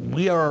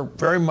 We are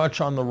very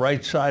much on the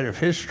right side of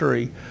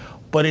history,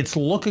 but it's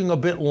looking a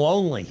bit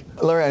lonely.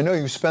 Larry, I know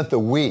you spent the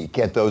week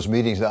at those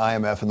meetings, the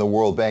IMF and the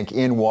World Bank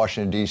in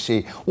Washington,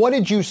 D.C. What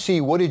did you see,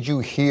 what did you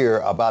hear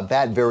about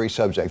that very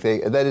subject?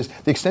 That is,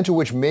 the extent to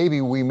which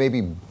maybe we may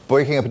be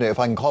breaking up into, if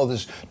I can call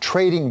this,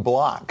 trading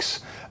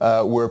blocks,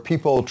 where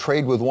people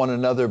trade with one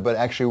another, but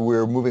actually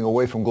we're moving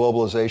away from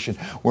globalization.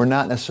 We're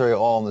not necessarily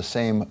all on the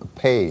same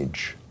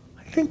page.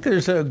 I think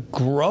there's a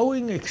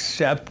growing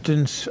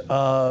acceptance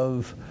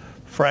of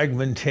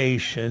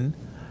fragmentation,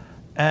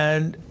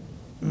 and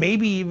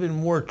maybe even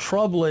more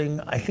troubling,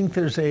 I think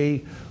there's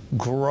a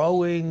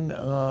growing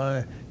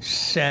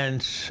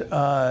sense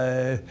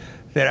that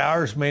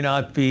ours may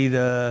not be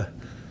the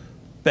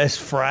best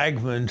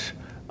fragment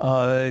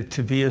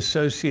to be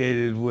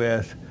associated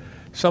with.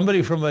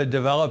 Somebody from a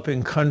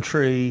developing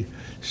country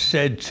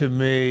said to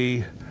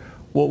me,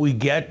 what we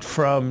get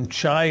from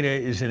China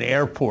is an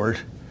airport.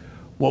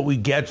 What we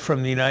get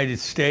from the United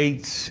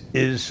States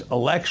is a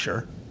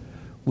lecture.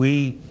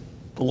 We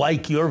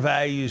like your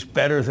values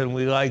better than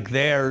we like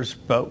theirs,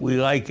 but we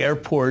like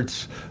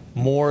airports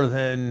more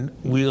than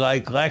we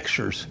like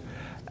lectures.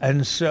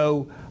 And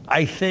so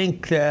I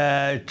think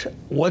that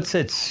what's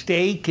at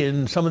stake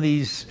in some of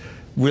these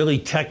really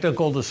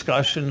technical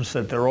discussions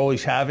that they're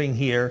always having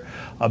here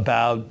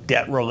about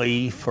debt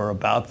relief or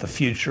about the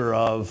future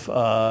of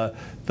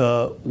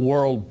the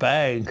World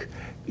Bank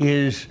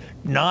is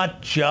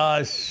not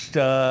just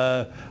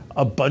a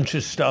bunch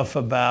of stuff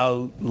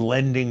about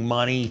lending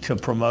money to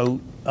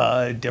promote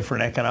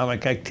different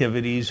economic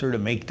activities or to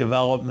make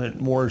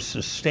development more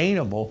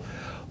sustainable,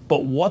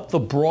 but what the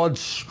broad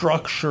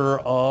structure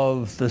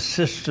of the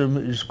system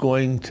is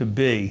going to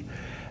be.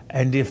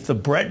 And if the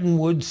Bretton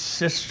Woods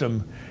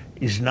system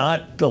is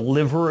not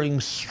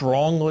delivering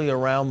strongly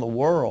around the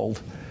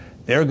world,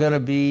 there are going to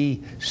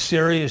be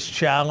serious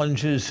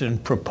challenges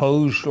and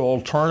proposed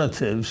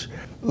alternatives.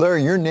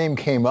 Larry, your name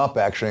came up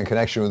actually in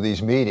connection with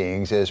these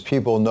meetings as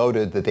people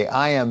noted that the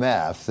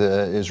IMF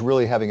is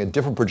really having a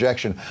different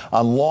projection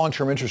on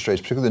long-term interest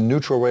rates, particularly the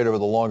neutral rate over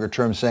the longer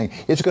term, saying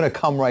it's going to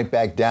come right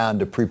back down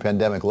to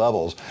pre-pandemic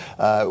levels,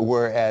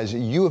 whereas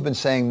you have been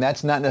saying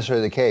that's not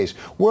necessarily the case.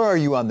 Where are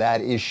you on that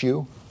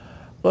issue?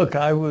 Look,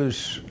 I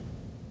was,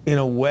 in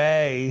a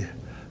way,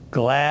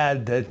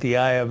 glad that the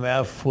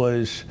IMF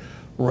was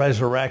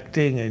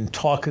resurrecting and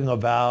talking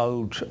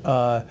about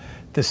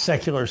the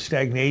secular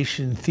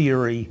stagnation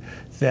theory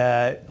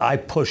that I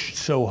pushed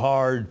so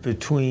hard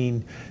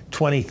between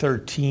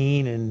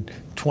 2013 and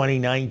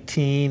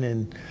 2019.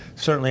 And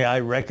certainly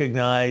I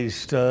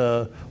recognized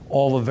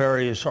all the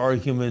various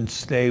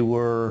arguments they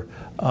were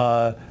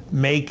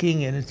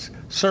making, and it's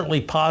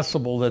certainly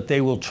possible that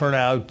they will turn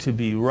out to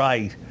be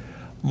right.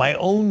 My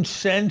own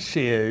sense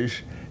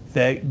is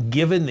that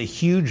given the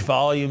huge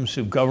volumes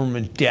of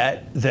government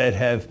debt that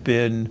have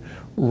been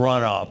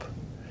run up,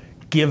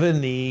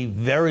 given the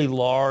very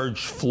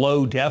large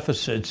flow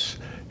deficits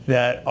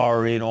that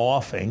are in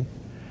offing,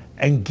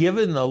 and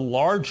given the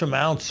large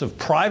amounts of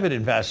private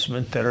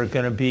investment that are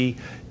going to be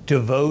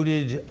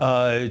devoted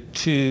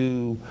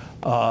to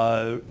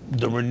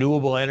the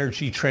renewable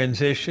energy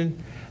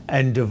transition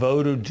and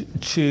devoted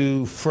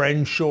to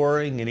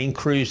friendshoring and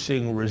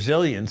increasing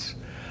resilience,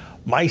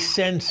 my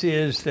sense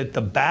is that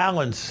the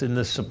balance in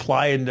the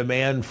supply and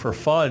demand for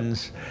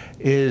funds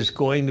is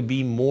going to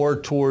be more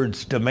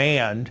towards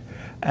demand,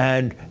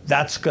 and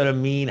that's going to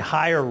mean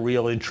higher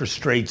real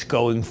interest rates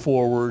going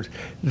forward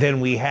than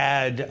we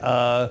had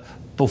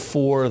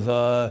before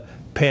the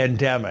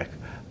pandemic.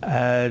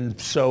 And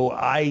so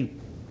I'm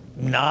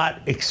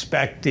not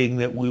expecting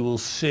that we will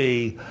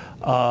see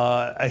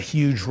a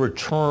huge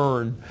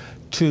return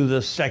to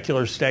the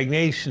secular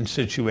stagnation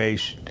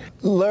situation.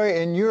 Larry,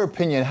 in your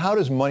opinion, how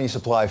does money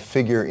supply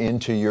figure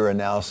into your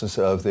analysis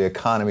of the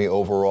economy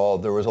overall?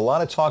 There was a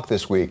lot of talk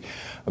this week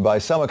by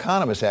some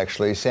economists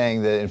actually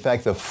saying that, in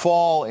fact, the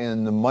fall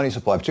in the money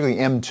supply, particularly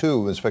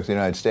M2 with respect to the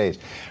United States,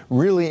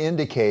 really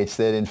indicates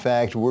that, in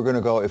fact, we're going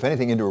to go, if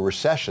anything, into a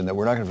recession, that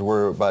we're not going to have to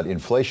worry about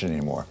inflation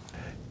anymore.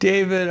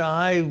 David,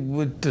 I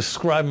would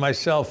describe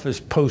myself as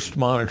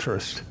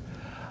post-monetarist.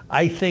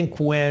 I think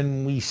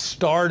when we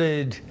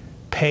started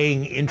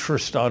paying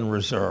interest on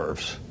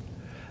reserves,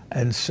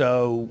 and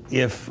so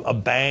if a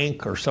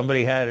bank or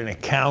somebody had an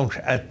account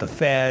at the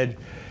Fed,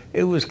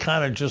 it was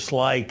kind of just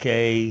like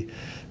a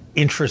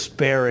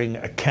interest-bearing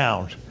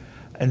account.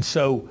 And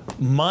so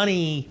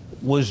money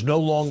was no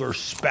longer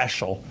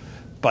special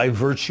by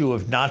virtue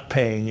of not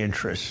paying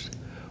interest.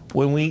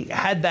 When we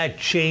had that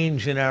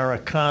change in our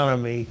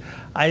economy,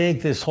 I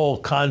think this whole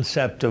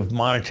concept of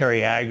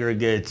monetary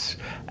aggregates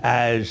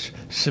as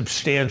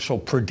substantial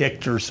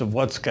predictors of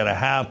what's going to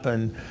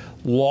happen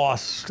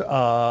lost a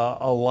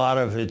lot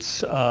of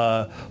its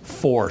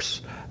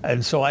force.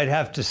 And so I'd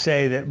have to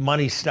say that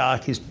money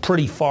stock is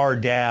pretty far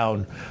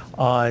down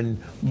on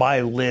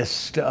my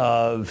list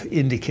of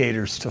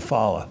indicators to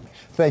follow.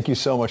 Thank you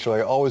so much,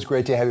 Larry. Always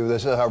great to have you with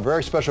us. Our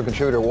very special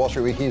contributor, Wall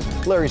Street Week,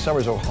 he's Larry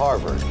Summers of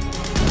Harvard.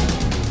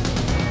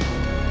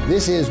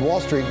 This is Wall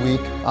Street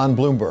Week on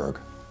Bloomberg.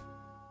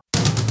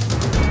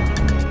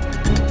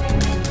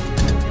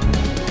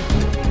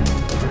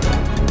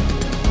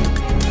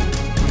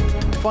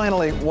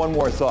 Finally, one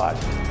more thought.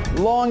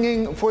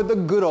 Longing for the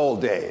good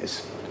old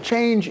days.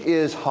 Change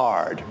is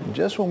hard.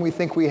 Just when we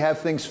think we have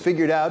things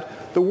figured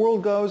out, the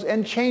world goes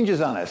and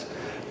changes on us.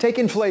 Take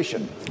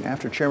inflation.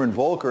 After Chairman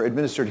Volcker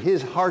administered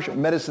his harsh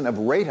medicine of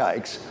rate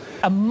hikes,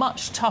 a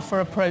much tougher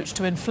approach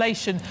to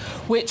inflation,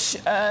 which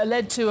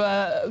led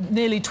to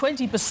nearly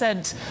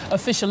 20%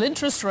 official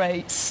interest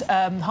rates.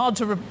 Hard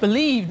to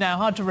believe now,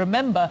 hard to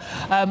remember,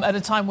 at a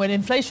time when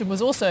inflation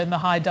was also in the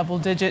high double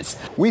digits.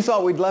 We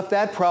thought we'd left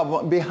that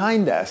problem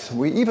behind us.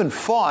 We even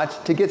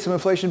fought to get some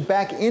inflation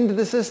back into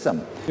the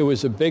system. It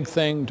was a big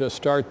thing to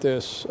start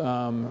this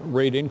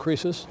rate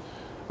increases.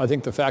 I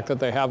think the fact that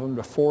they have them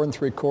to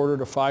 4.75%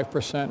 to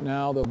 5%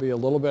 now, they'll be a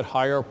little bit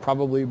higher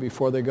probably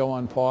before they go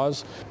on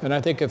pause. And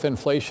I think if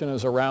inflation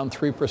is around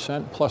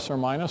 3% plus or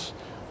minus,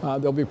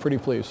 they'll be pretty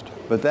pleased.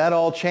 But that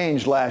all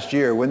changed last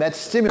year when that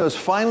stimulus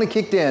finally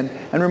kicked in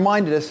and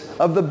reminded us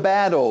of the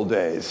bad old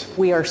days.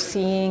 We are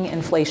seeing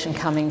inflation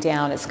coming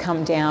down. It's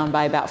come down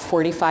by about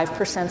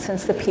 45%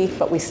 since the peak,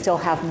 but we still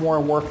have more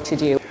work to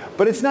do.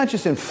 But it's not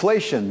just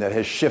inflation that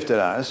has shifted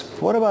on us.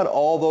 What about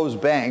all those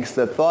banks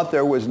that thought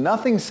there was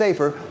nothing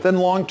safer than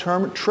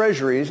long-term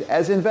treasuries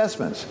as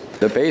investments?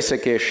 The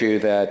basic issue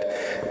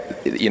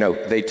that,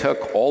 they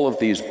took all of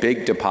these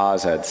big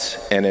deposits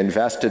and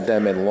invested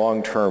them in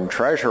long-term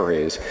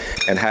treasuries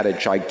and had a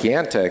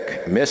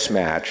gigantic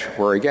mismatch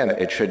where, again,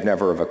 it should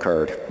never have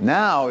occurred.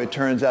 Now it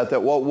turns out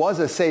that what was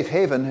a safe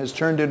haven has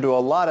turned into a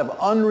lot of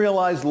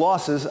unrealized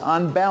losses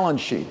on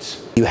balance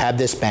sheets. You have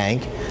this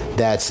bank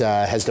that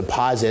has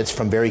deposits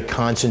from very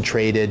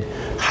concentrated,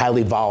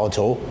 highly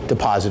volatile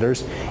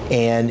depositors,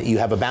 and you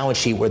have a balance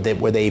sheet where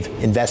they've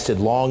invested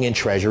long in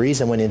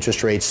treasuries, and when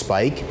interest rates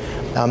spike,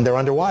 they're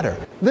underwater.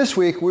 This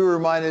week, we were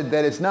reminded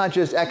that it's not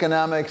just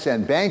economics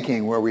and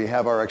banking where we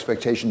have our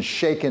expectations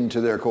shaken to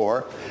their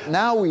core.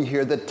 Now we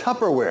hear that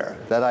Tupperware,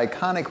 that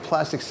iconic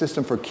plastic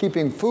system for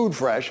keeping food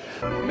fresh,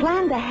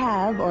 plan to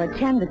have or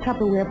attend the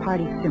Tupperware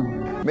party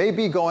soon, may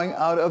be going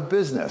out of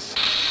business.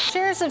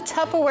 Shares of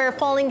Tupperware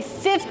falling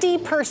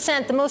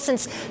 50%, the most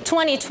since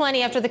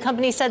 2020, after the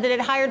company said that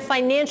it hired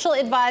financial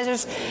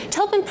advisors to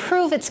help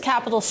improve its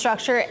capital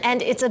structure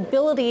and its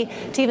ability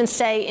to even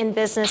stay in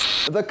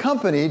business. The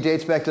company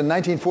dates back to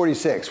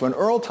 1946 when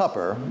Earl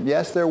Tupper,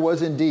 yes, there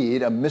was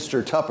indeed a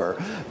Mr. Tupper,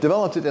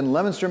 developed it in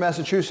Leominster,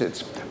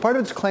 Massachusetts. Part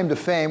of its claim to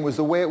fame was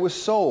the way it was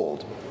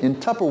sold, in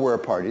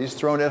Tupperware parties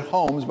thrown at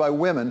homes by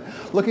women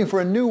looking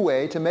for a new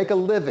way to make a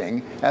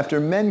living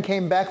after men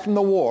came back from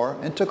the war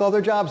and took all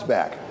their jobs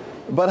back.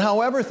 But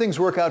however things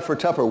work out for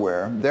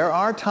Tupperware, there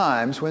are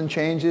times when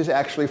change is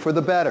actually for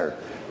the better.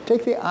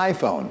 Take the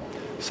iPhone,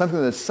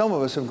 something that some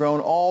of us have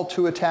grown all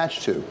too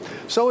attached to.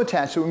 So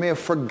attached that we may have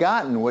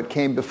forgotten what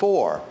came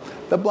before.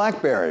 The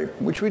BlackBerry,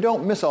 which we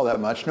don't miss all that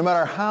much, no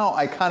matter how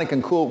iconic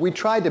and cool we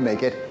tried to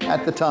make it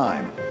at the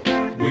time.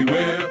 We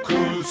wear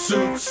cool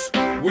suits,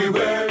 we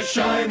wear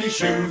shiny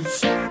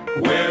shoes,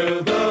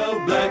 we're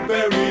the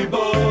BlackBerry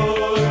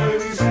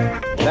Boys.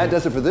 That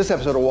does it for this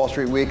episode of Wall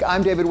Street Week.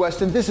 I'm David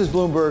Weston. This is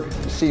Bloomberg.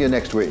 See you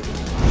next week.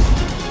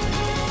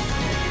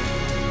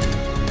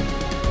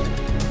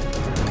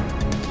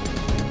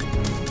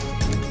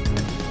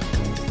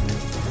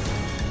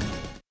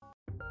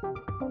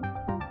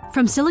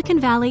 From Silicon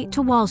Valley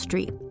to Wall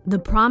Street, the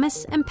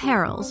promise and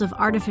perils of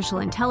artificial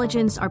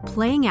intelligence are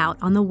playing out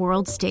on the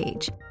world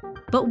stage.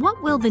 But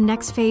what will the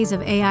next phase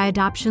of AI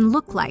adoption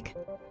look like?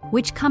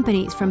 Which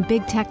companies, from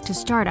big tech to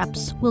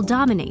startups, will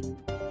dominate?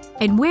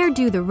 And where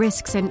do the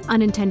risks and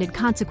unintended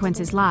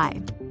consequences lie?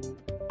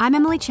 I'm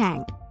Emily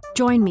Chang.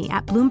 Join me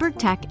at Bloomberg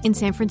Tech in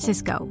San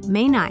Francisco,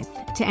 May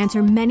 9th, to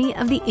answer many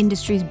of the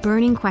industry's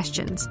burning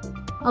questions,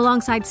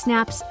 alongside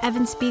Snap's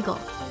Evan Spiegel,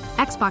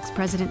 Xbox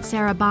President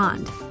Sarah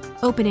Bond,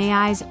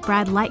 OpenAI's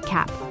Brad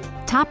Lightcap,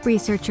 top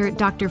researcher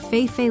Dr.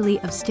 Fei-Fei Li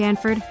of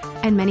Stanford,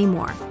 and many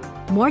more.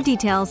 More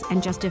details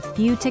and just a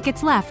few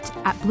tickets left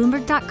at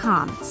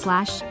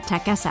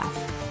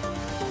Bloomberg.com/TechSF.